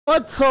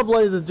What's up,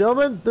 ladies and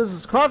gentlemen? This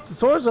is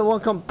Craftosaurus, and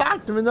welcome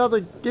back to another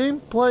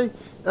gameplay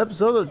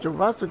episode of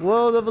Jurassic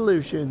World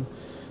Evolution.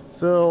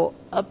 So,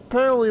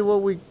 apparently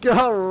what we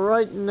got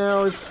right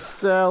now is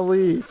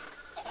Sally's.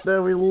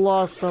 That we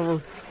lost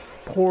our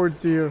poor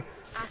dear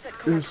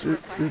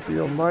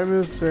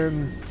Mimus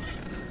and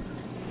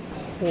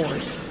poor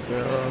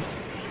Sarah.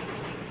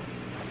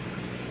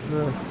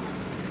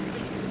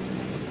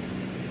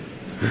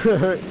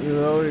 You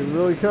know, it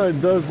really kind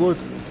of does look...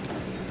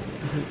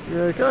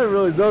 Yeah, it kind of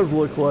really does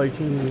look like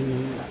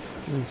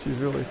she's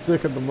really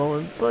sick at the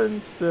moment, but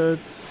instead,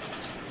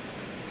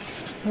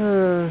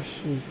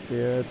 she's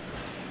dead.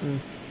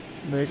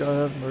 May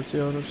God have mercy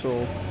on her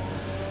soul.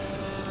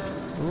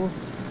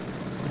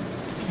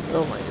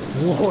 Oh my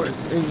lord!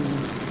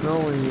 And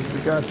not only we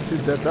got two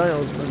dead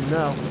dinos, but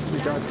now we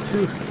got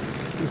two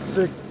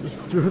sick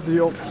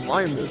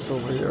Struthiomimus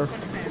over here.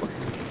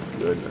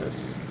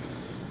 Goodness.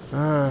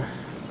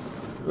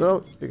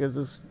 Well, because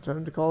it's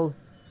time to call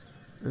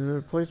and the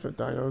replacement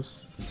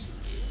dinos.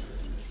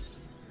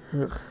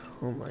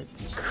 Oh my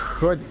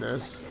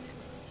goodness.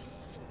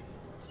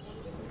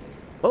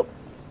 Oh!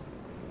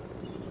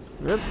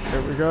 Yep,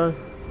 there we go.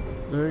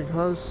 There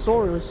goes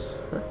Saurus.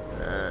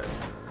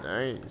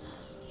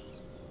 Nice.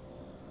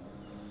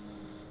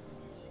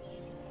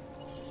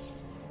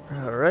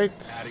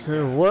 Alright,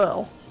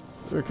 well.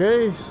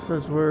 Okay,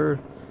 since we're...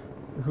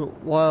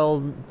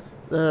 While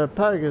the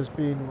paddock is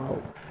being,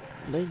 well,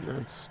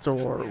 maintenance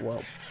store,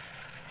 well...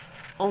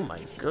 Oh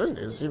my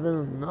goodness, even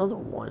another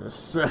one is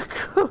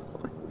sick.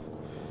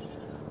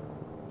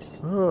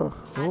 Oh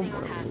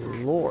my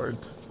lord.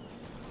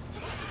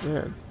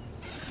 Man.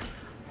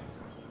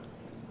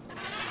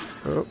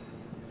 Oh.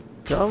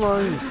 Come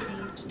on.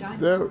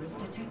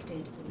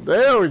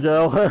 There we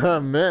go.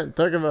 Man,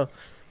 talking about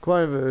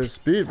quite a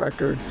speed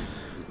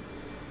records.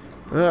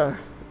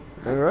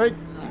 Alright.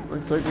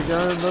 Looks like we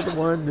got another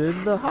one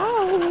in the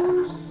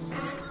house.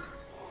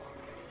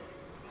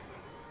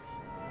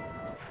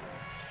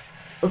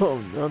 Oh,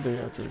 now they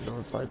actually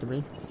notified to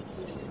me.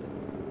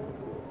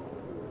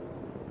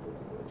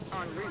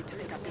 En route to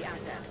pick up the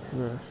asset.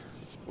 Yeah.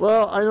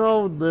 Well, I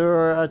know there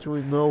are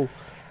actually no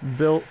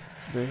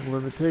built-in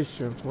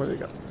limitations. What they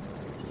got?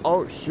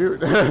 Oh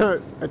shoot!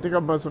 I think I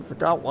must have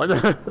forgot one.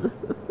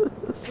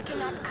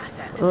 Picking up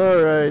asset.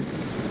 All right.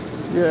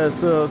 Yeah.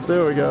 So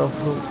there we go.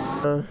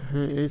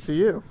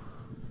 ACU.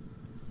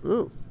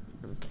 Ooh.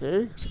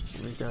 Okay.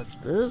 We got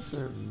this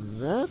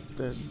and that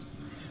and.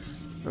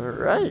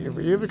 Alright,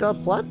 we even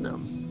got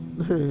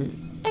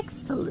platinum.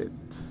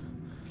 Excellent.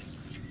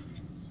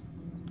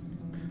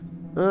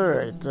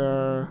 Alright, you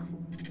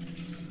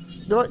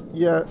know what?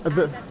 Yeah, a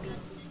bit.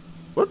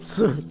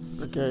 Whoops.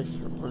 Okay,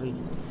 let me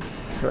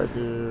try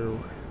to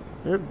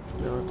go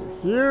to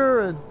here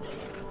and.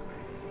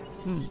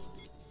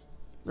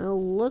 Now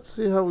let's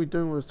see how we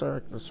doing with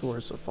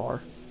Tyrannosaurus so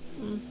far.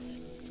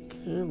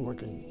 Okay,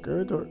 looking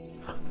good.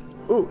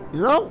 Oh,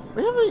 you know,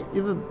 we haven't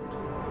even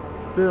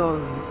been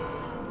on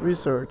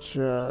research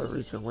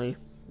recently,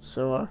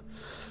 so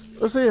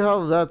let's see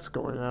how that's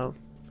going out.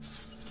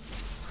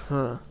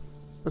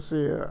 Let's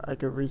see. I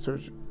can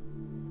research.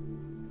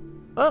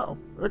 Oh,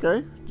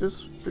 okay,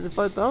 just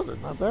 55,000,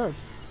 not bad.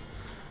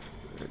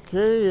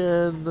 Okay,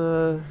 and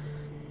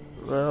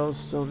well,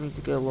 still need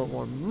to get a little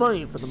more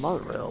money for the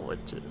monorail,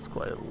 which is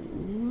quite a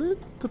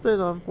little bit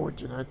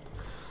unfortunate.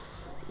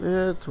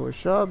 Yeah, to a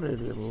shop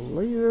maybe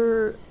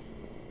later.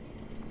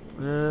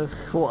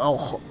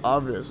 Well,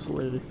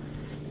 obviously.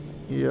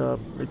 Yeah,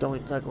 we don't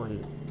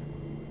exactly.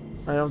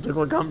 I don't think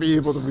we're gonna be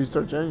able to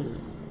research any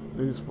of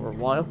these for a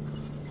while.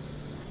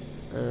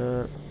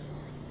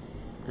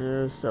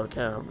 Yeah, still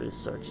can't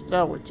research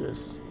that, which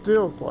is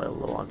still quite a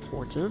little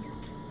unfortunate.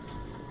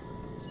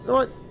 You know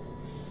what?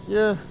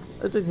 Yeah,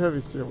 I think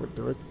heavy steel would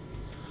do it.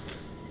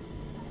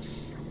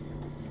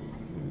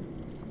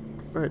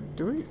 Alright,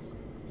 do we?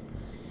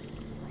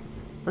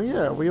 Oh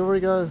yeah, we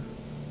already got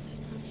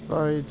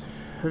fight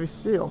heavy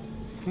steel.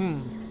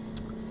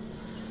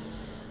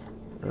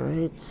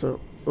 Alright, so...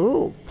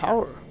 Oh,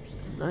 power!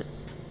 Nice.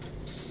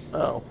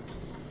 Oh.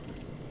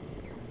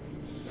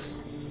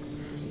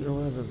 You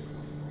don't have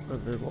a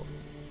available...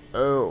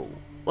 Oh.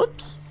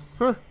 Whoops!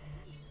 Huh.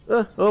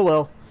 Oh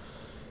well.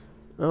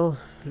 Well,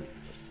 at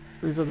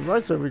least on the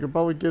right side, we could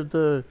probably give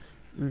the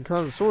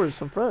Connosaurus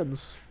some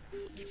friends.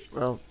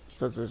 Well,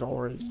 since there's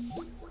already...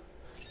 You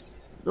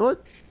know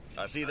what?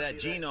 I see that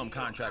genome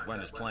contract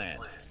went as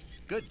planned.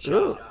 Good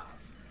job.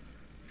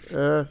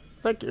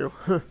 Thank you.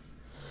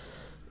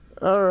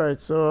 Alright,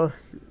 so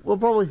we'll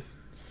probably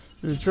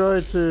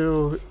try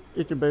to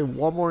incubate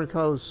one more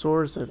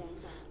source and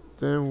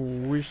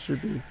then we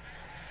should be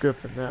good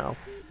for now.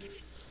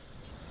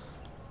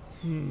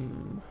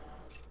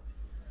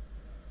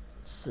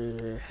 Let's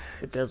see,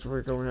 I guess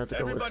we're going to have to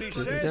go with Everybody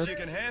says you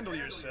can handle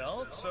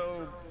yourself,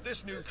 so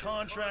this new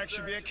contract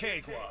should be a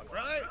cakewalk,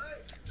 right?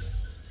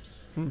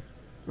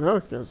 Well,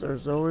 I guess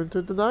there's no way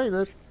to deny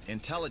that.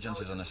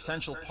 Intelligence is an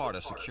essential part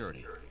of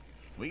security.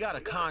 We got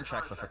a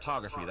contract for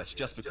photography that's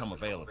just become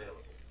available.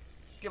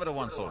 Give it a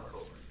once over.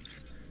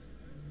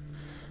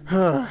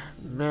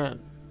 Man,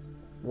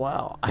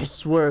 wow, I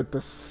swear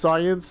the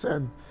science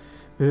and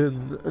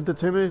in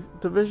entertainment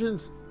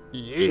divisions,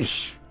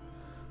 yeesh.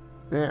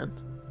 Man,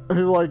 I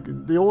mean, like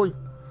the only,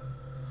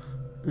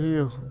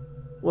 yeah,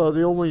 well,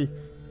 the only,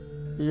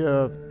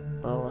 yeah,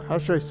 how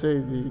should I say,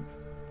 the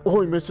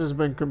only mission has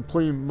been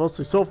completed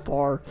mostly so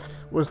far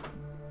was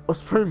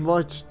pretty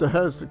much the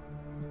head of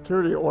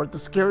security or the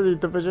security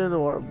division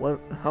or what,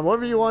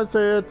 however you want to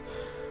say it.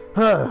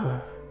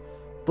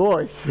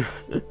 Boy,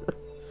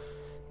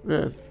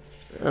 man,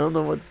 I don't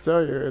know what to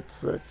tell you.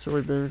 It's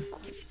actually been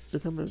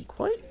becoming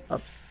quite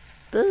a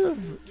bit of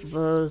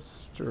a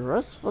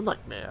stressful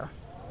nightmare.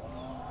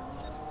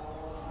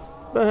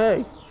 But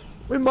hey,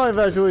 we might have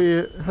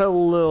actually had a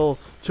little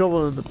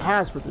trouble in the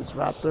past with these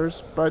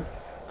raptors, but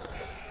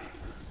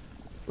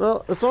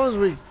well, as long as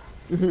we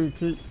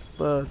keep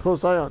a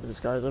close eye on these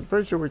guys, I'm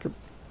pretty sure we could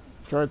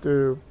try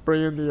to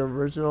bring in the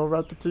original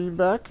raptor team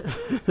back.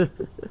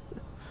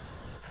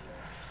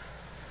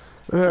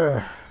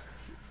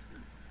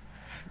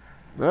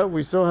 Well,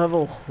 we still have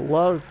a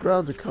lot of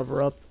ground to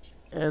cover up,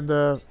 and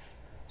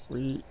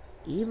we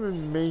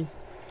even may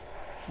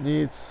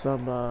need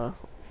some,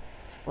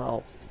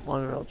 well,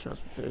 monorail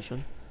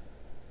transportation.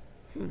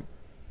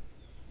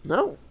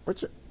 No,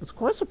 which it's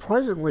quite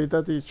surprisingly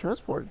that the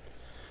transport,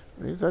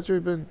 I mean, it's actually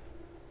been,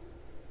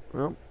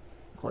 well,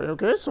 quite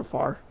okay so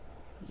far.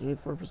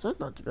 84%,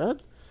 not too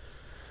bad.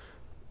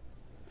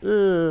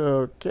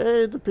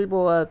 Okay, the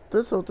people at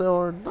this hotel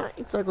are not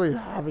exactly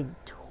having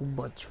too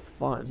much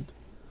fun.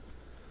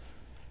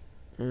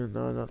 And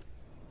not enough.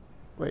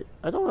 Wait,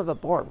 I don't have a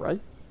bar,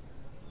 right?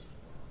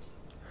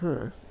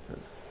 Huh.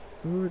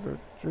 Food or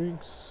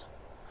drinks.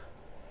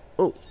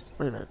 Oh,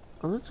 wait a minute.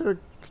 Let's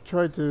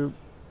try to.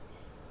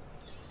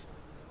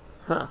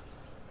 Huh.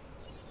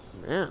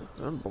 Man,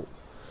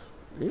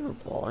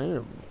 unbelievable. I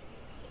am.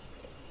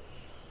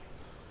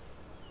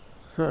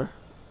 Huh.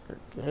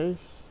 Okay.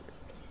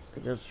 I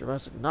guess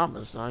Jurassic is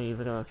not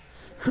even gonna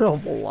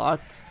help a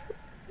lot.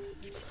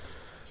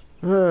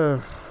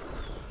 Yeah.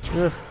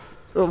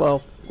 Oh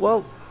well.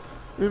 Well,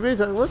 in the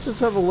meantime, let's just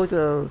have a look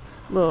at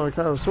little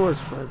kind of source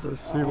friends and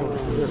see what we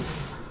can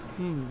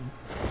do.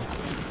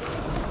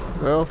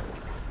 Well,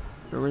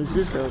 at least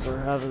these guys are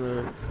having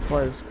a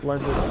quite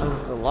splendid time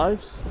of their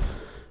lives.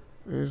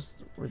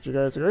 Would you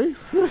guys agree?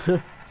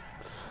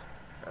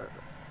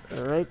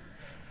 Alright.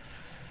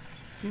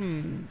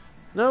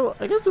 No,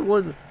 I guess it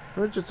would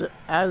hurt just to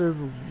add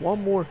in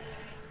one more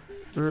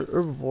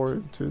herbivore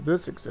into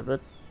this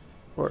exhibit.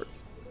 Or,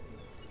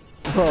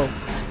 well,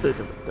 speak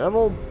of the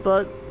devil,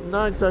 but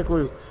not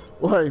exactly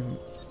what I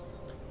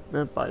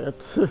meant by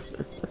it.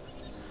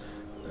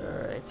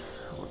 Alright,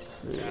 let's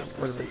see.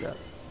 What do we got?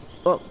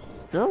 Oh,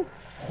 no?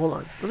 Hold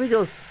on. Let me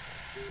go.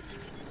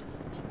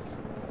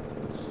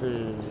 Let's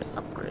see.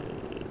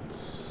 Upgrades.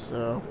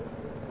 So.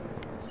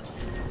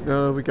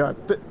 No, we got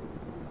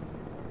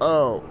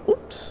oh,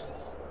 oops.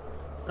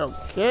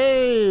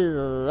 Okay,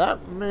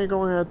 that may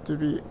going to have to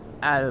be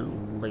added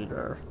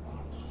later.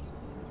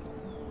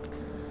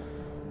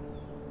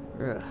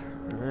 Yeah,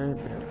 alright,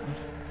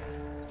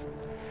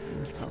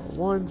 here's power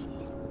 1.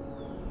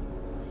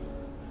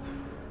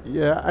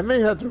 Yeah, I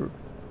may have to.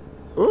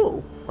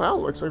 Oh, wow,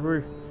 looks like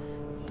we're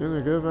doing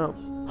a good amount.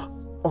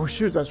 Oh,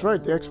 shoot, that's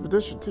right, the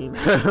expedition team.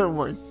 Oh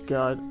my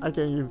god, I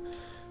can't even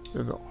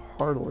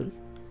hardly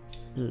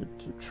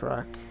keep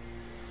track.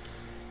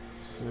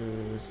 Let's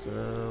see,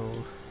 so.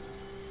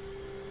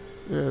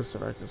 Yeah, so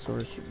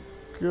Archosaurus should be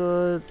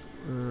good.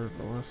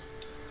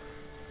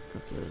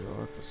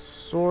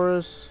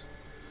 Archosaurus.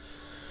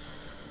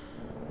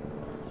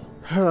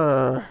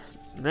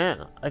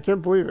 Man, I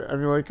can't believe it. I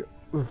mean, like,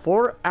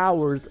 4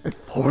 hours and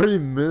 40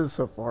 minutes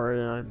so far,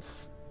 and I'm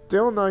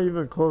still not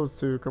even close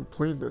to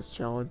completing this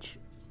challenge.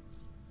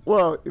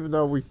 Well, even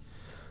though we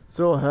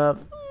still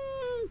have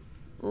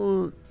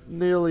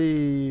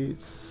nearly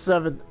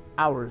 7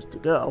 hours to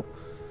go.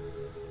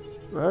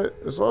 Right?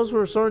 As long as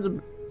we're starting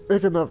to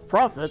make enough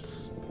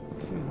profits.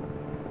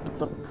 But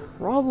the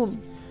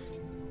problem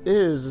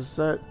is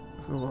that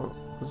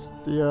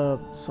the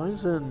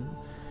science and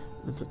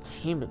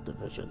entertainment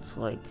divisions,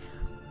 like,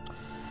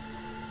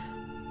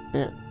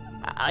 man,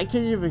 I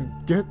can't even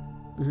get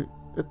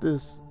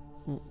this.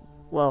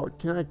 Well,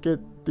 can I get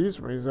these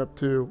ratings up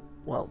to,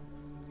 well,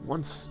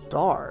 1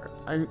 star?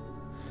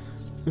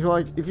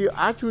 Like, if you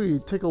actually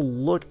take a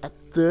look at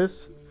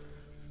this,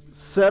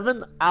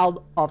 7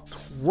 out of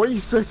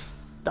 26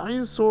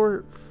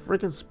 dinosaur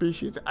freaking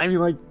species. I mean,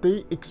 like,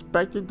 they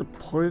expected to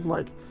put in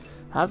like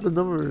half the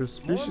number of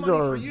species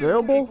are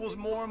available. Equals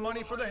more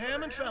money for the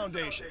Hammond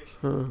Foundation.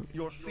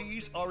 Your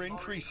fees are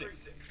increasing.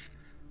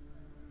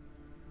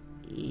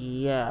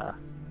 Yeah.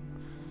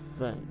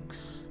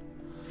 Thanks.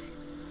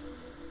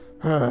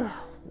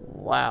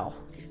 Wow.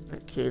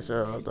 Okay,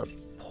 so the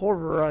poor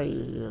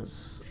variety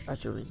is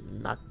actually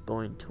not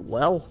going too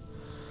well.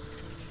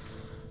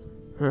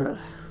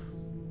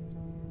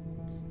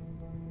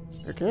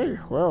 Okay,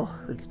 well,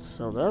 we could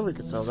sell that, we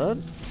could sell that.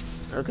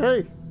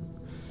 Okay.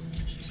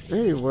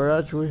 Hey, we're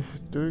actually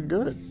doing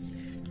good.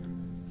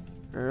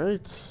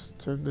 Alright,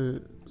 time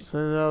to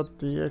send out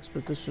the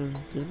expedition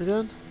team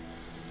again.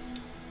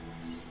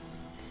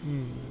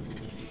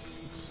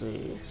 Let's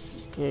see.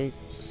 Okay,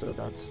 so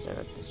that's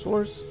the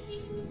source.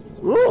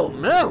 Oh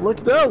man, look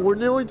at that! We're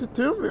nearly to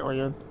 2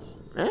 million.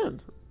 Man,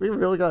 we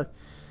really got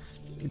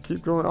to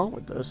keep going on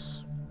with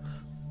this.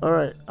 All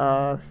right.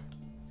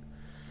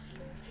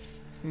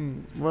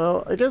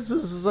 Well, I guess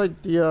this is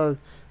like the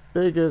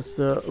biggest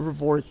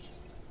overboard.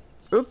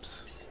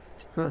 Oops.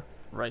 Huh.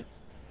 Right.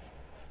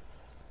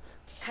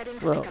 Heading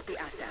to Well, pick up the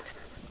asset.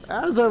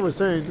 as I was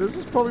saying, this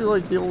is probably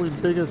like the only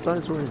biggest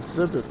dinosaur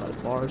exhibit by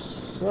far.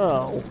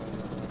 So,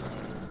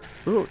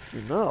 ooh,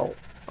 you know,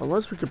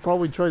 unless we could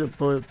probably try to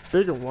put a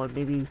bigger one,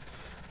 maybe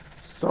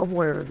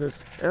somewhere in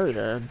this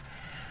area. And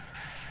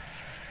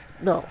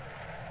no.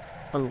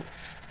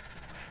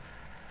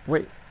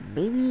 Wait,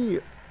 maybe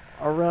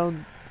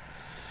around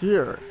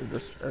here in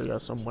this area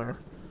somewhere.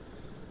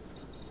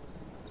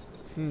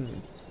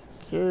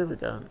 Okay, we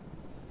got.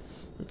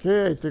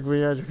 Okay, I think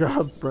we had got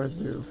a brand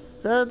new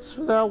fence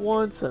for that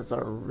one since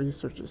our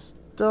research is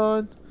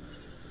done.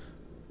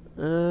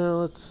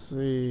 Let's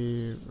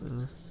see.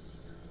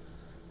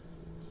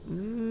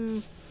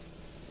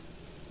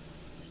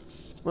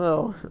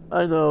 Well,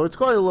 I know it's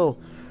quite a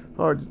little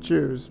hard to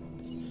choose.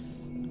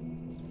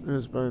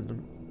 But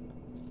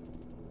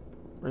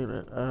wait a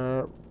minute.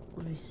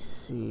 Let me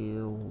see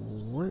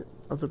what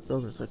other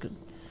buildings I could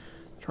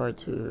try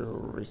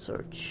to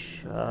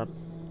research.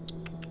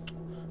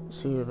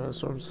 See if a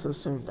storm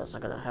system. That's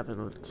not gonna happen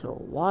until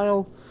a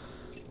while.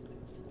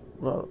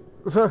 Well,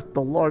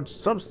 the large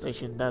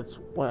substation. That's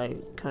what I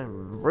kind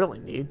of really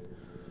need.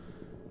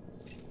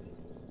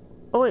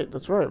 Oh wait,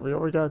 that's right. We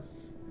already got.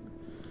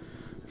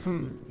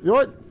 You know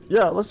what?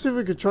 Yeah, let's see if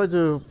we could try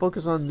to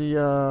focus on the.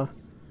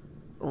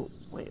 Oh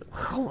wait.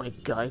 Oh my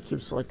god, I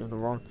keep selecting the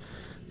wrong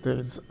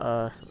things.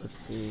 Let's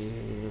see.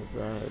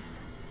 That I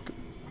could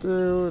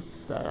do.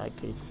 That I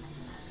could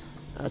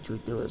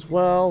actually do as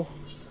well.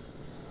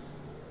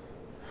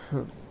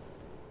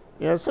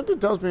 Yeah, something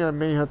tells me I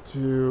may have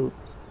to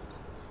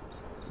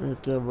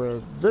get rid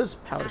of this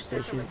power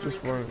station just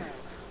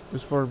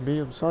for a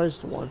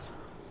medium-sized one.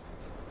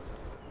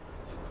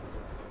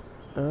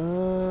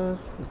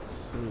 Let's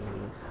see.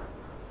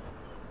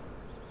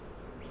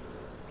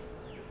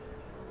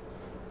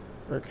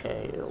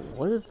 Okay,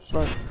 what if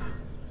I...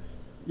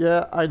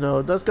 Yeah, I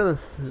know, that's gonna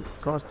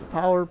cost the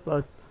power,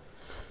 but...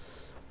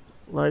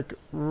 Like,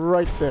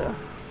 right there.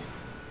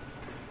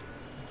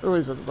 At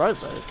least on the right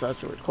side, it's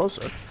actually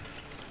closer.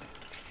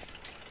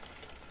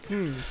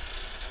 In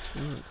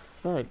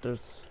fact,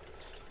 there's...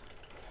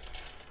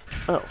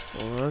 Oh,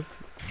 hold on.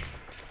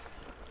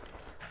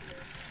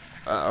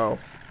 Uh-oh.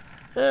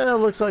 Yeah, it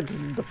looks like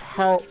the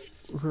power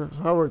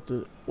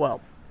to... Well,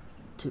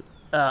 to...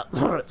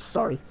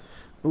 sorry.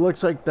 It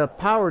looks like the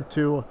power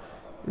to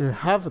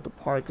half of the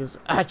park is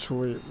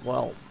actually,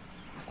 well,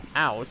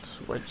 out,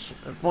 which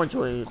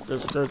eventually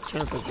there's a good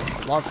chance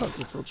that lots of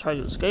people will try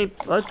to escape,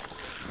 but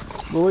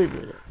believe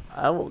me,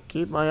 I will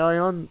keep my eye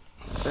on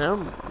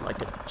them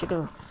like a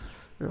chicken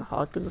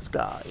hawk in the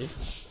sky.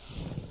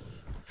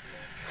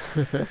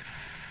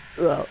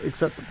 Well,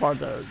 except the part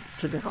that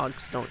chicken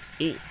hawks don't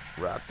eat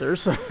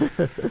raptors.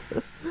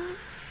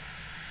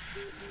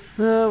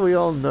 Yeah, we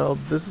all know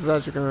this is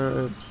actually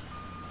gonna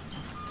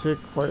take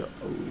quite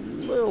a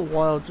little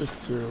while just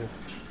to,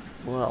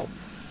 well,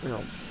 you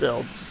know,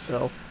 build,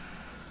 so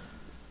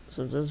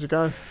sometimes you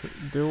gotta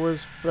do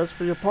what's best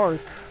for your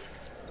park.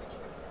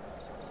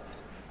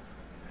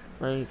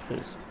 In any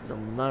case, no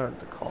matter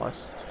the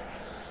cost.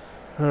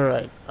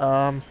 Alright,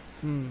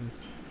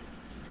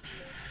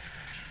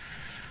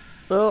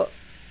 well,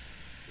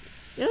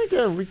 yeah,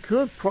 again, we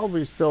could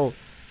probably still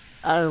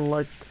add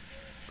like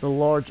a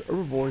large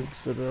overboard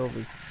exhibit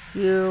over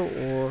here,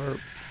 or,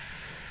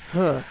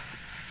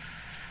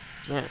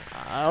 man,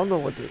 I don't know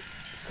what to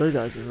say,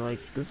 guys. And like,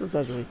 this is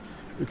actually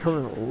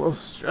becoming a little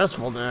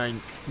stressful than I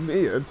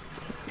needed.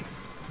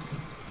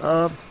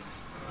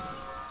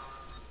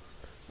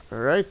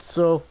 Alright,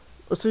 so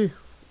let's see.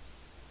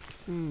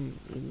 You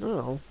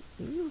know,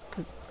 you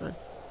could.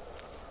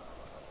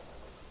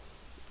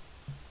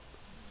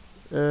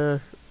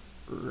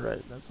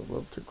 Right, that's a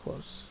little too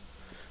close.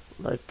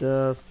 Like,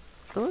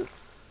 what?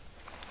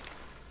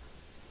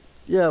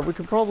 Yeah, we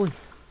could probably.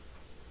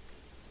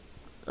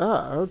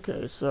 Ah,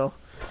 okay, so,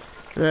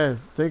 yeah,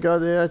 thank God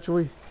they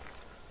actually,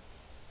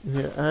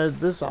 yeah, added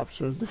this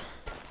option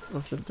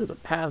to the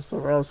path,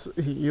 or else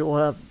you'll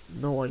have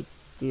no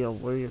idea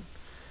where you're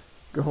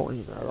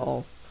going at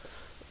all.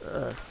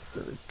 There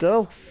we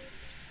go.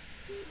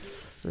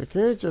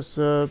 Okay, just,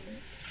 no,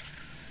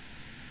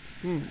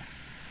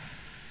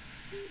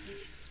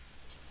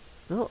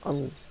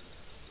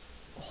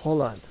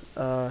 hold on,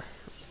 yeah,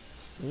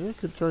 I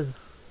could try,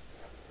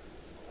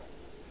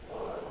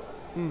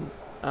 I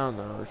don't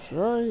know,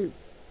 should I,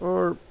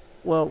 or,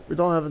 well, we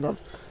don't have enough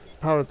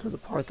power to the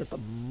park at the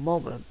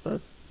moment,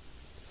 but,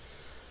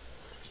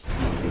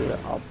 yeah,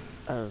 I'll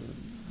add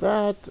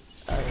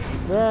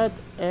that,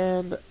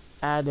 and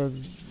add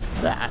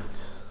that.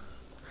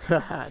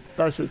 Haha,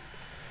 that should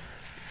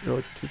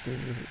Really keep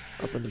things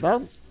up and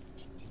about.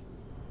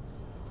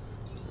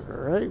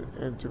 Alright,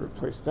 and to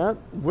replace that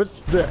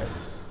with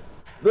this.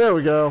 There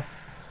we go.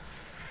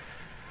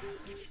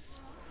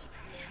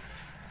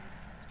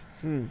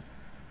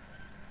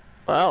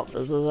 Wow,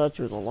 this is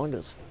actually the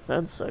longest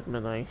fence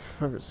segment I've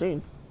ever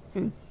seen.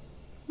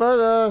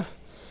 But,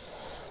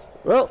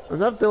 well,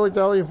 enough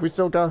dilly-dally. We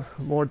still got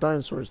more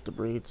dinosaurs to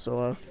breed,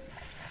 so,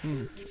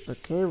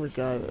 okay, we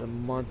got a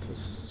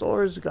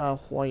Montosaurus, we got a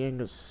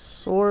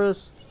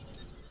Huayangosaurus.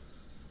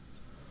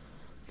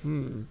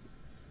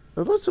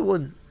 At least it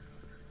wouldn't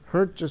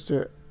hurt just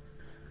to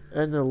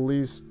end at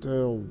least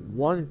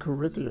one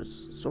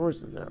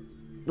Corythosaurus in there.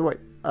 No, wait,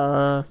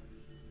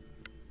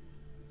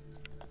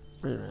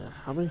 wait a minute,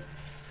 how many?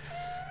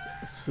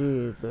 Let's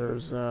see,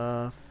 there's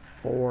 4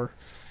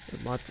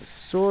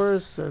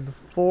 Montosaurus and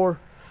 4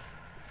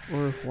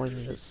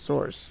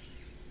 Huayangosaurus.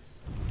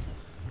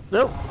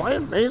 Nope, quite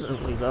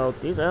amazingly though,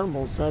 these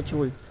animals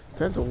actually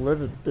tend to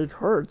live in big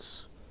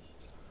herds.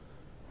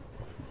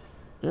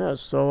 Yeah,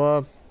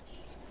 so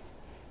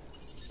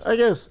I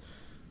guess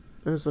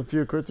there's a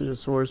few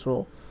Corythosaurus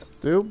will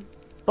do,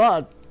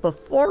 but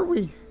before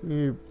we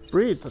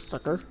breed the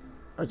sucker,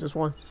 I just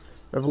want to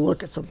have a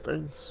look at some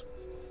things.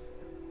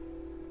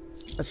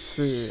 Let's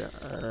see,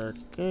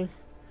 okay,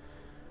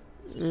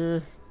 yeah,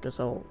 guess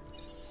I'll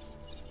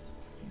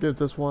give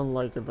this one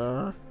like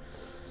the,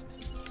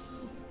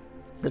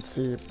 let's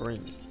see,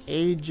 brain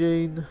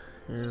aging,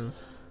 and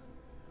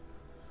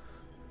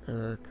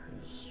let's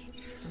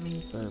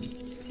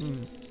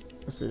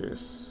see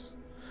this.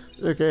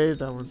 Okay,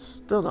 that one's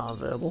still not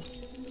available.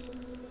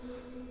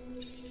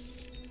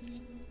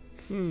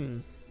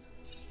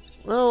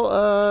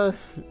 Well,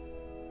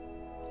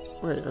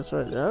 wait, that's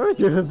right. I would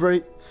give it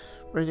brain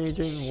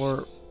aging,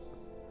 or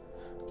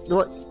you know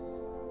what?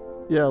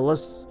 Yeah,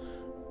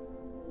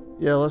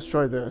 let's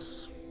try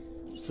this.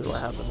 See what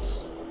happens.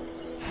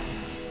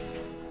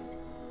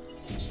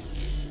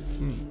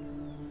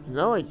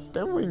 No, I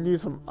definitely need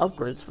some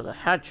upgrades for the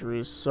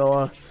hatcheries,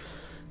 so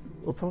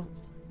we'll probably.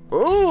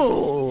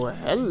 Oh,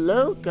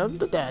 hello, come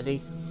to daddy.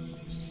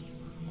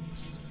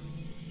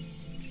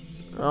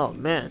 Oh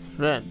man,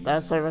 that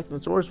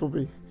Cyraxnosaurus will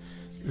be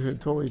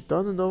totally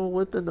done and over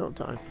with in no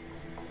time.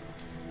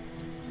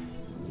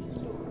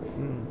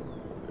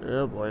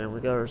 Oh boy, and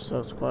we got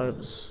ourselves quite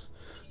a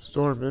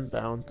storm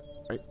inbound.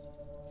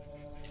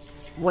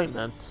 Wait a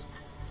minute.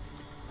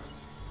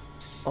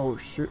 Oh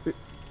shoot.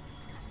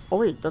 Oh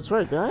wait, that's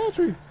right. Did I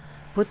actually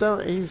put down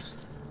a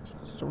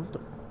storm?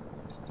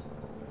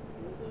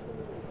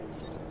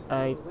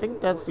 I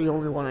think that's the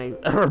only one I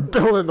ever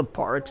built in the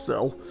park,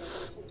 so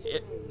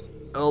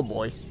oh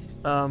boy.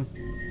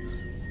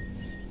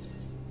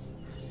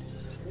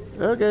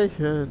 Okay,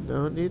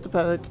 no need to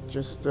panic.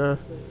 Just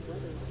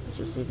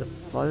need to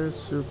fire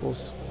super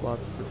spot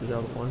for the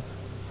other one.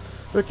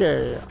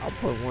 Okay, I'll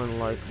put one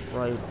like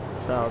right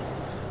about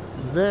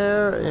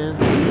there, and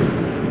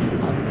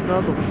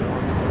another one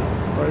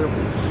right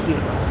over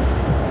here.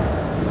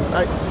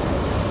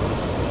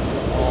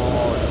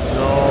 Oh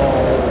no.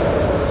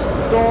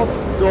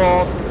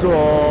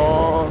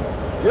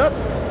 Yep.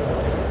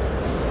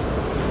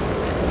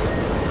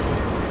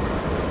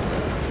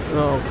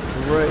 Oh,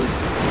 great.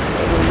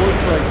 It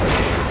looks like.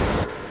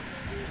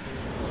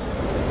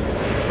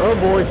 Oh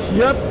boy.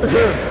 Yep.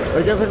 I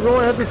guess I'm going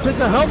to have to take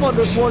the helm on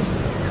this one.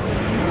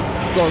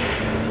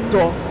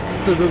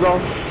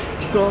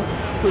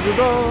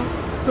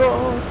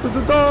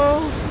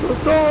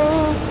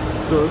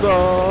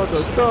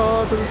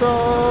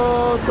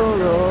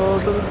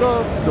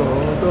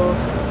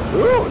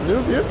 Ooh, new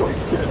vehicle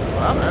skin.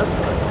 Wow, that's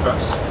right.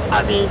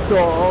 I mean,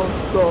 oh,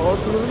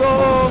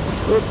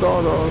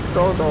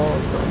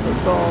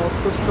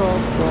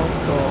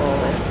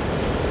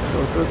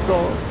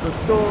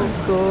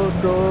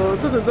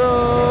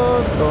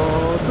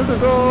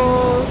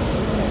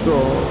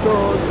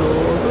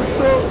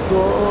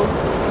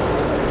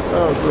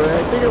 great.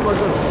 I think it was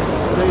a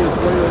biggest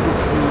way over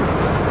to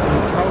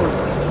power.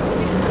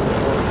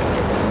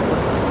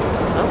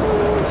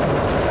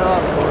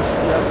 Of course,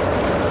 yeah.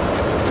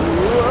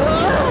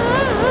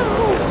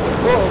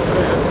 Oh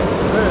man,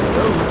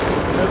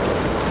 that's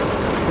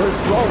very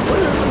strong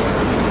wind.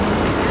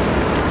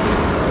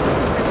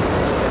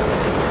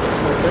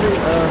 Okay,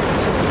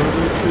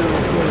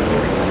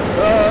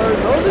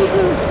 no need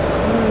to,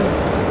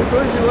 it's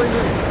crazy like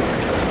this.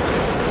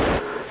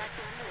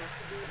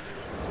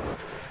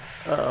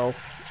 Uh-oh.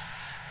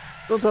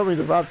 Don't tell me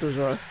the Raptors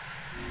are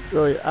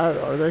really out,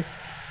 are they?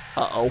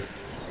 Uh-oh.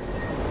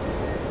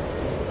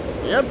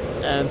 Yep,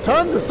 and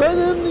time to send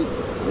in the...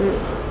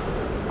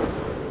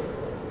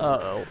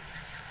 Uh-oh.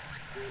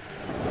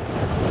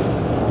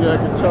 Yeah, I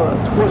can tell that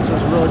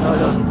Twister's really not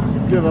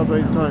gonna give up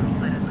any time.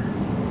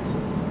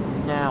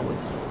 Now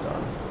it's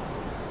done.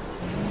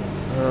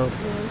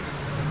 Okay.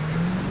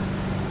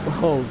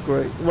 Oh,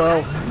 great.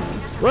 Well,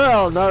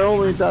 not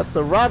only that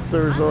the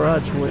Raptors are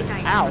actually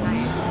out,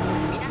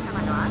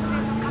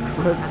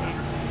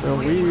 but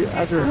we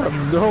actually have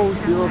no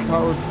zero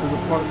power to the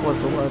park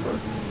whatsoever.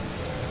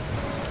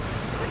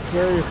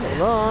 Okay,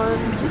 hold on.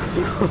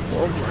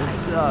 Oh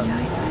my god.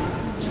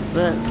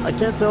 Man, I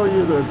can't tell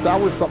you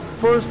that was the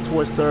first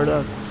twister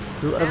to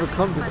ever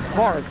come to the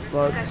park,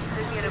 but...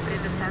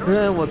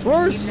 And what's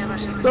worse,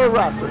 the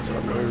raptors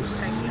are loose.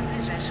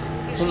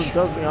 Something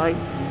tells me I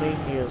may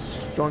need a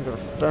stronger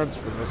fence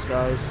for this,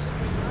 guys.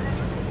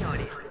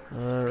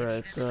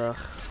 Alright,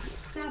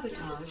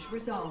 Sabotage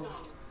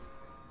resolved.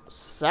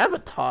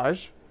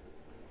 Sabotage?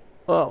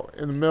 Oh,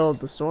 in the middle of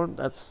the storm?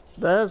 That's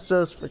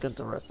just freaking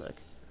terrific.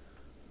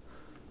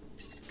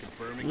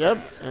 Confirming Yep,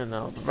 task. and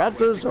now the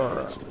raptors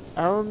are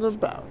out and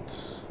about.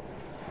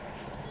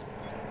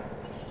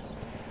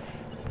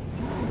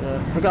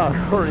 Yeah, I gotta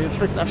hurry and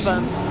fix that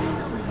fence.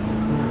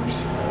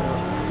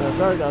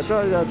 Drive,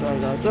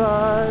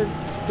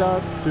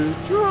 got to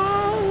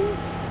drive.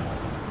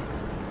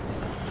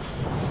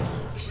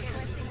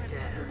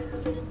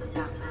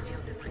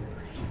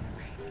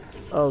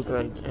 Oh,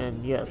 great,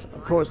 and yes,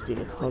 of course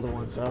the other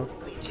one's out.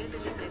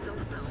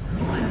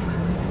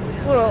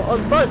 Well,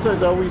 on the bright side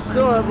though, we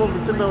still have over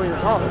 $2 million,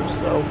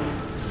 so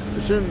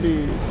it shouldn't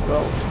be,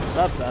 well,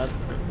 that bad.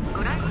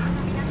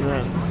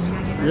 Yeah.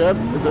 Yep,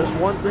 if there's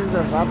one thing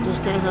that Raptors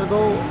can't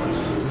handle,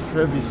 it's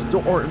gonna be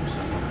storms.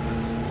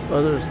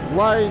 Whether it's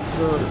light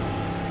or,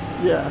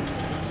 yeah,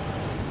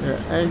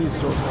 any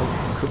storm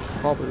could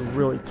probably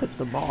really tip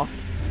them off.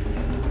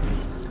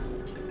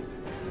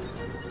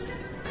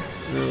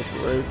 Yeah,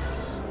 great.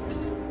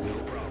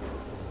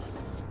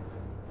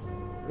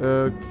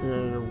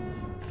 Okay.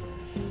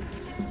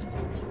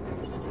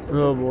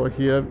 Oh boy,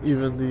 yeah,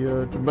 even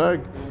the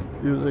dramatic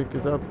music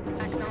is up.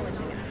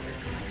 Acknowledging.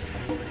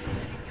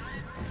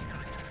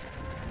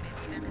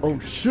 Oh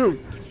shoot!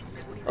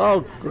 Oh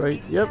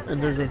great, yep,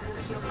 and there's a...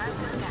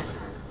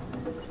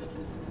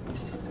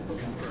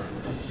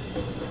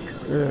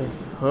 Yeah,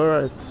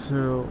 alright,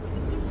 so...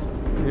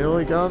 Here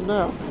we go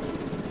now.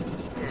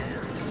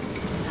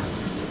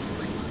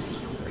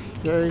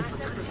 Okay.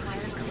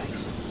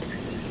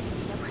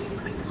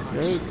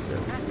 Okay,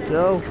 there we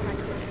go.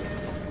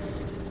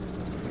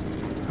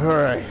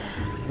 Alright,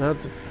 now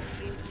to...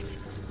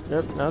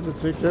 Yep, now to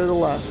take care of the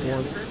last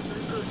one.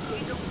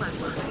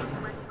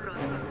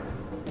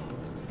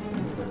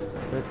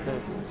 Okay.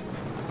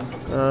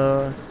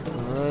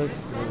 Alright.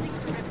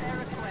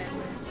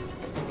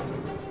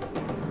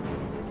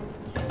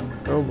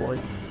 Oh boy.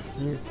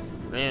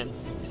 Man.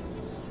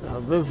 Now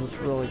this is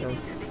really good.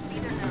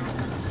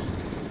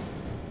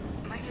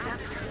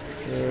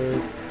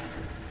 Okay.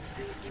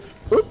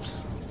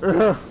 Oops!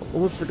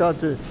 Almost forgot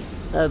to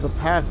add the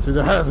path to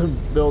the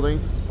building.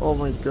 Oh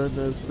my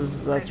goodness, this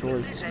is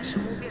actually...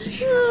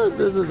 Yeah,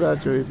 this is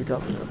actually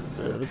becoming a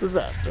bit of a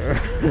disaster.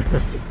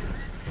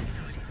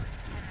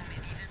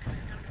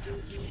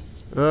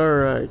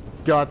 Alright,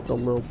 got the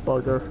little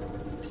bugger.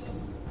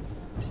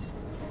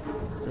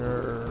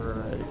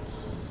 Alright.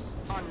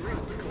 En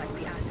route to collect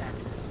the asset.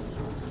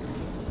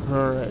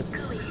 Alright.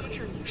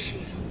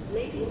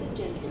 Ladies and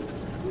gentlemen,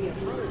 we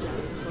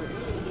apologize for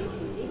any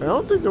inconvenience. I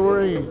don't think there were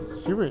any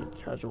human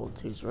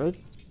casualties, right?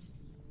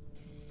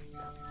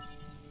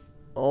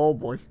 Oh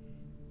boy.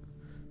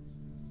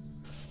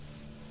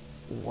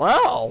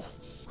 Wow!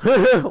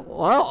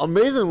 Wow,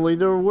 amazingly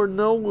there were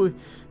no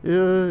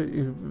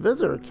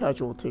visitor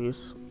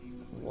casualties.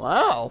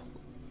 Wow!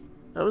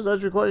 That was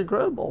actually quite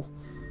incredible.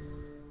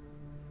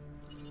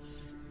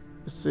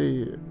 Let's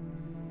see.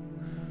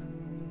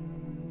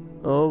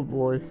 Oh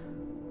boy.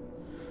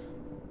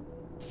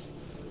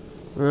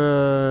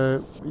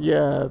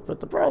 Yeah, but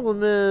the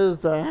problem is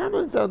the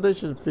Hammond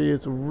Foundation fee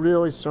is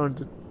really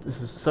starting to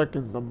suck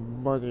in the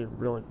money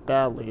really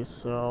badly,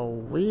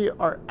 so we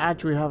are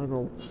actually having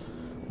a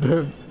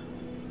bit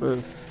of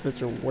a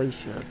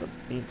situation at the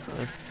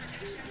meantime.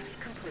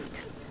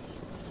 Complete.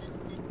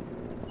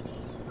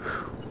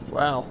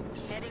 Wow.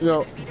 You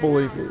know,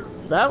 believe me,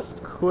 that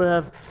could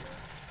have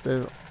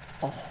been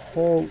a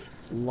whole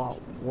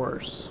lot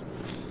worse.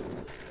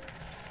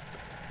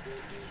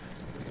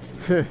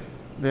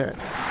 Man.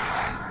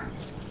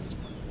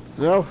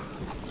 No,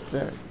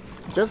 man.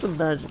 Just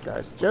imagine,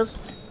 guys. Just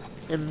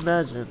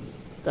imagine.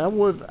 That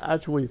would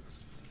actually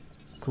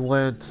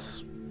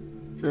went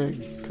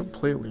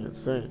completely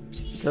insane.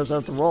 Because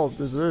after all,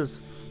 this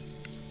is...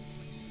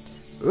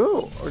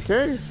 Oh,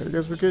 okay. I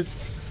guess we could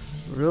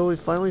really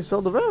finally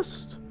sell the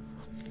rest.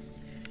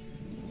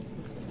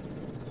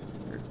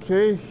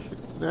 Okay.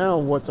 Now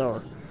what's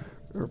our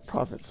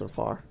profit so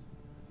far?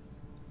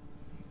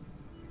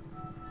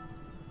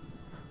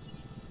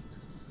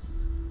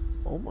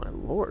 Oh my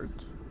lord.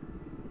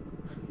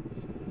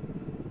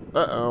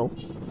 Uh-oh.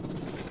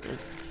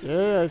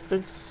 Okay, I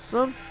think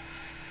some...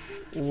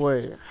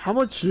 Wait, how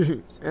much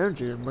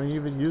energy am I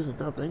even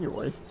using up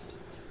anyway?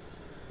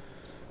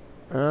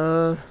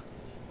 No.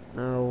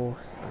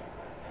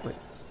 Wait,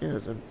 yeah,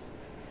 then...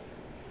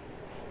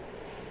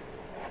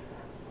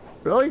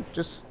 Really?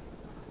 Just...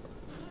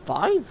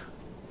 5?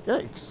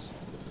 Yikes.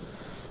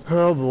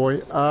 Oh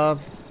boy,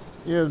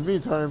 yeah, in the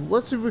meantime,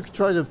 let's see if we can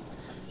try to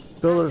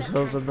build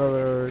ourselves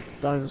another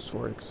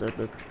dinosaur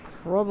exhibit.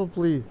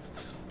 Probably...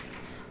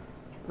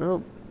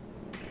 Well,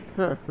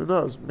 Huh, who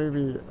knows?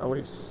 Maybe at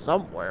least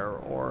somewhere,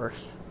 or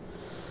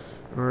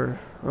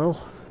well,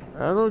 I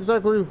don't know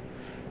exactly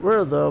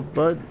where though,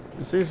 but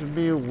it seems to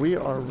me we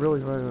are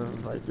really running out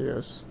of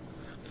ideas.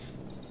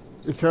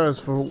 Because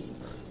for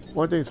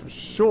one thing's for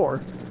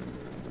sure,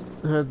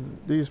 and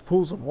these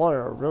pools of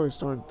water are really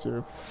starting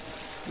to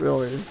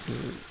really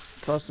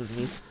costing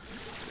me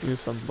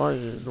some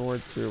money in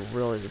order to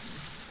really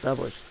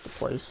establish the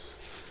place.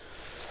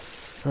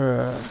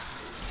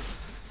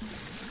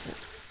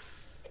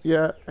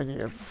 Yeah, I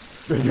need a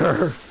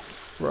bigger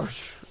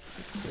brush.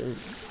 Okay,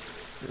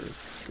 here we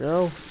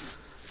go.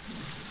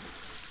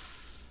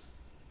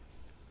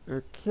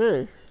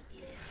 Okay.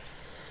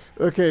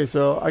 Okay,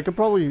 so I could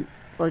probably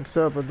like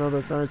set up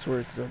another dinosaur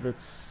exhibit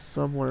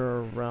somewhere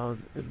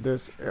around in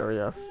this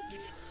area.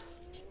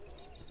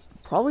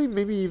 Probably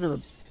maybe even a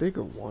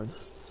bigger one.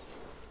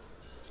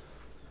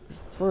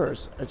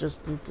 First, I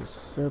just need to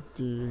set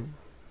the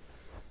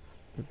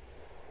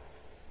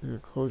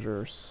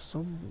enclosure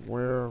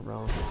somewhere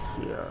around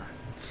here.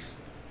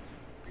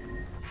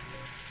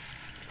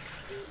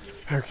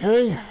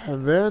 Okay,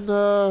 and then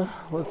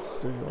let's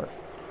see what.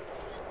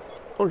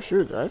 Oh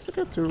shoot! I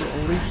forgot to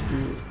unleash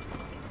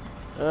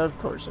the. Of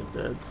course I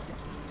did.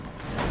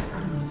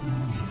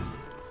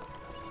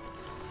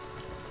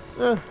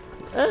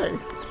 Hey.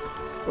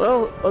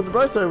 Well, on the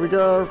bright side, we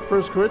got our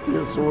first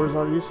Corinthiansaurs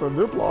on Isla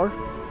Nublar.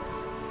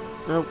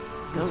 Now,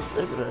 come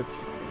think of it.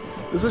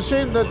 It's a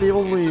shame that the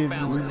only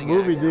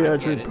movie they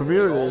actually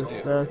premiered is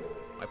that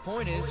my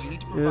point is, you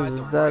need to provide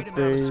the right that amount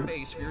they of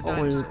space for your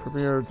only dinosaurs.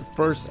 premiered the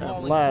first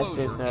and last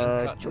in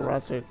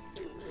Jurassic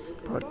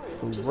Part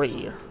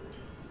 3.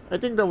 I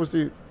think that was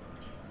the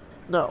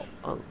no.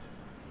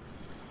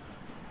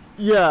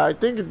 Yeah, I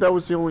think that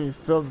was the only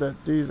film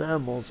that these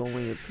animals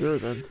only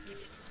appeared in.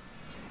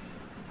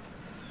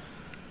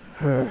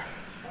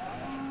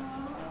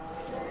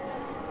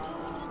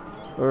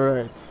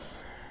 Alright.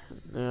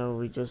 Now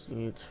we just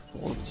need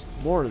 4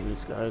 more of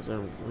these guys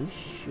and we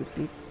should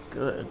be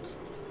good.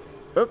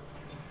 Oh,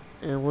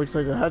 and it looks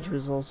like the hatchery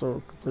is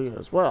also complete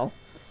as well.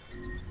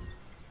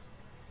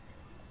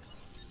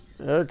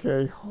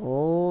 Okay,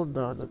 hold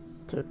on a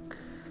tick.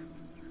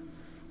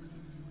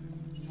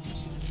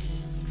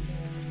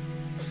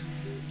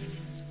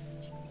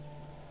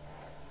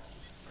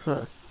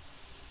 Huh.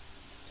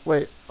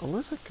 Wait,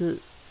 unless I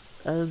could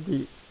add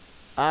the...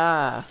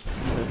 Ah!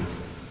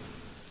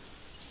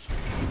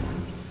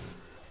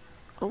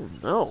 Oh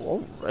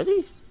no,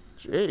 already?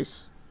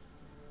 Jeez.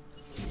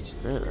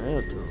 Man, I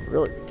have to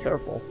really be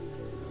careful.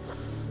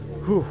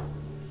 Whew.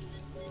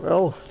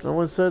 Well,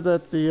 someone said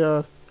that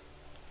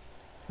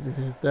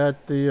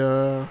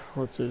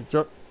let's see,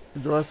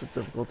 Jurassic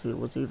difficulty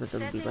was even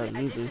going to be that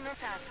easy.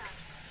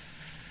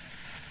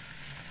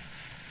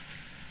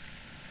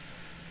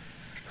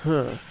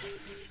 Huh.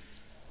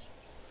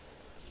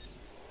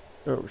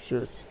 Oh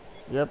shit.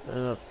 Yep,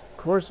 and of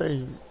course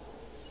I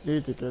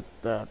need to get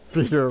that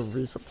feeder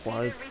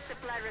resupplied.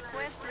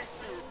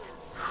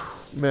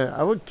 Man,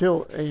 I would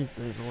kill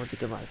anything in order to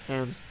get my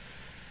hands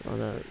on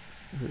that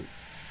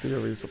feeder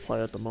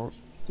resupply at the moment.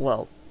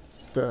 Well,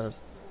 the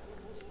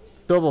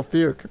double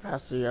feeder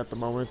capacity at the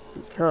moment,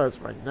 because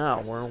right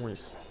now we're only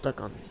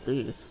stuck on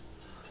these.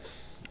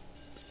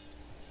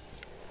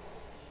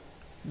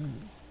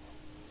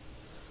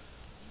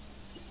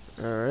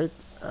 Alright,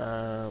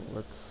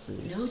 let's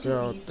see. No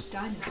So, diseased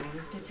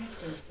dinosaurs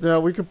detected. now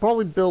we could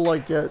probably build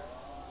like a...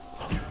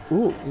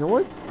 Ooh, you know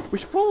what? We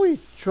should probably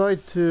try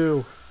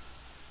to...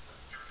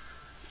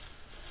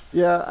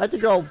 Yeah, I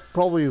think I'll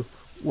probably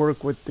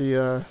work with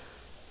the,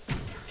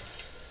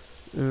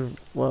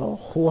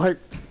 well, like,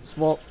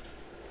 small,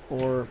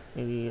 or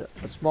maybe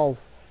a small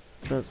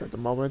fence at the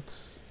moment.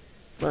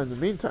 But in the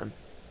meantime,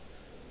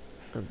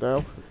 and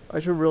though, I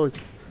should really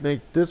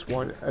make this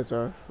one as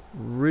a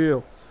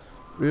real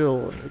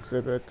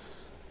exhibit.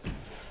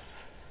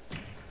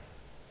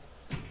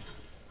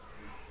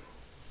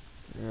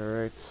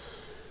 Alright,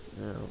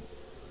 now,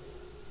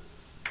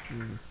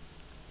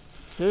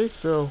 okay,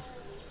 so,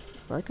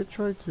 if I could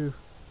try to,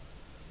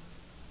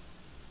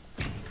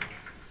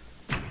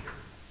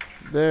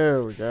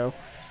 there we go.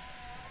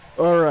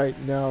 Alright,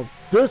 now,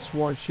 this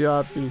one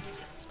should be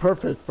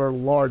perfect for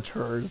large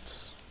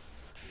herds.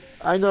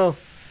 I know,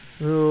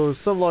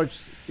 some large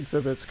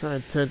exhibits kind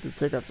of tend to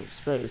take up some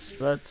space,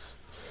 but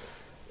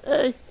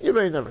hey, you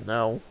may never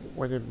know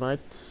when it might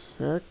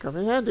come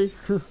in handy.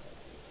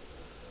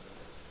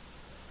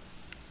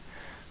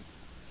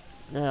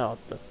 Now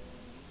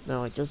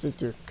I just need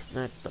to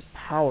connect the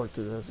power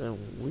to this, and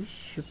we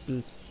should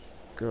be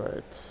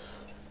good.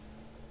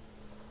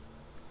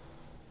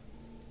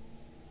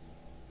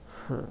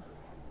 Let's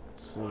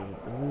see,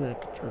 maybe I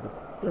could try to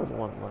build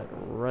one like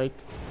right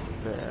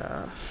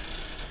there.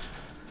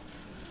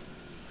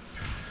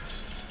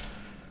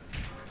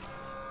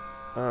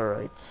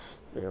 Alright,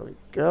 there we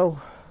go.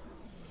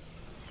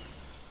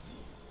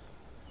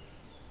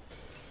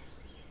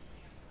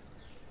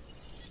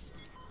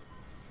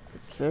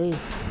 Okay.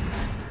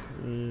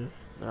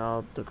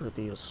 Now the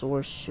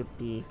Corinthiansaurus should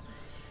be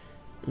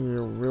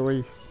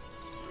really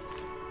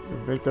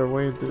and make their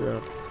way into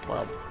the,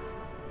 well,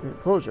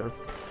 enclosure.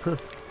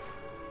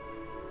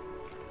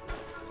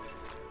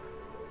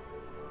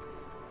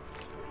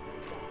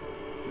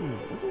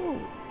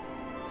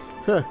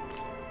 Huh.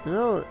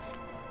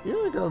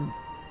 Like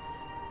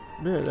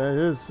man, that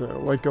is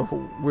like a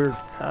weird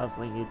path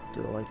when you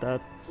do it like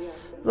that.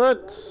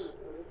 But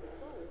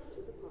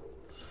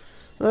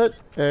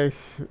hey,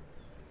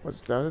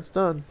 what's done, it's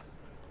done.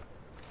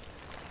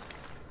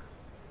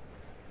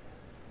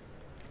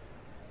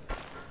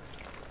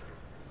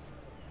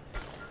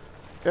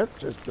 Yep,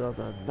 just drove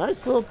a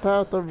nice little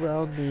path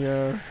around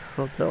the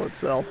hotel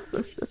itself.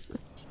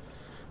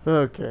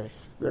 Okay,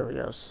 there we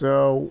go.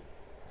 So,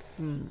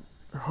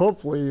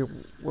 hopefully,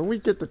 when we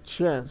get the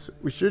chance,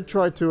 we should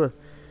try to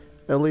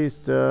at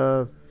least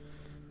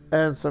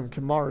end some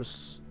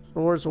Kimara's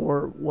stores,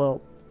 or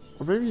well,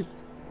 or maybe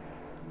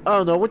I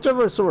don't know,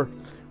 whichever sort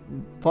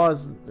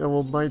pause, and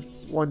we'll might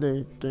one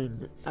day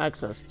gain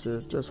access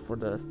to just for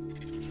the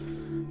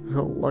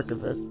luck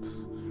of it.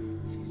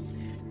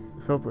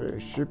 Hopefully it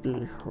should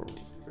be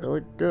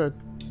really good.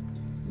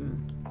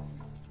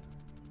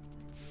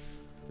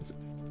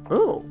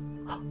 Oh!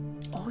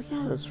 Oh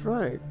yeah, that's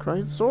right.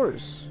 Crying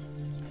Source.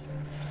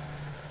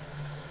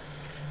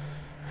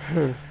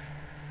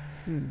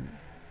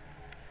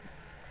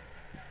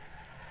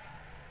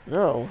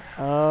 No.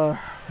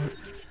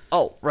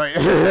 Oh, right.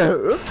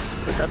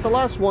 Oops. I got the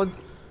last one.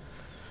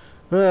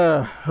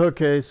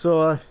 Okay,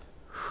 so,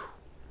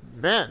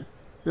 man.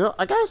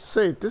 I gotta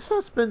say, this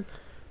has been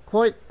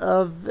quite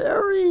a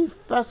very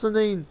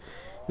fascinating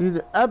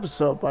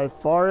episode by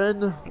far,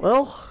 and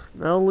well,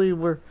 not only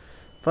we're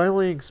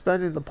finally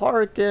expanding the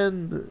park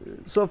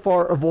and so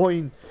far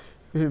avoiding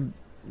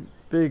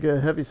big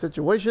heavy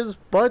situations,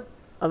 but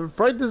I'm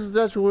afraid this is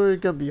actually where we're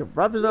going to be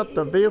wrapping up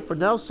the video for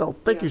now. So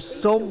thank you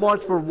so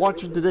much for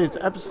watching today's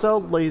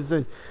episode, ladies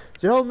and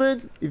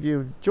gentlemen. If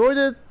you enjoyed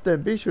it,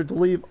 then be sure to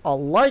leave a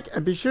like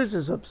and be sure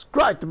to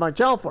subscribe to my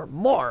channel for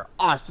more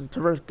awesome,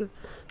 terrific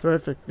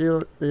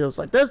videos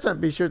like this. And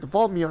be sure to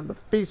follow me on the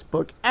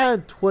Facebook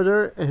and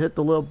Twitter and hit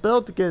the little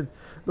bell to get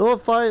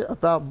notified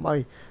about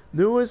my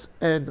newest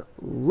and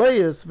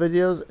latest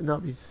videos. And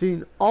I'll be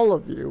seeing all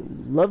of you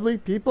lovely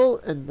people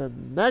in the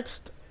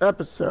next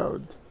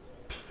episode.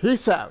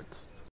 Peace out.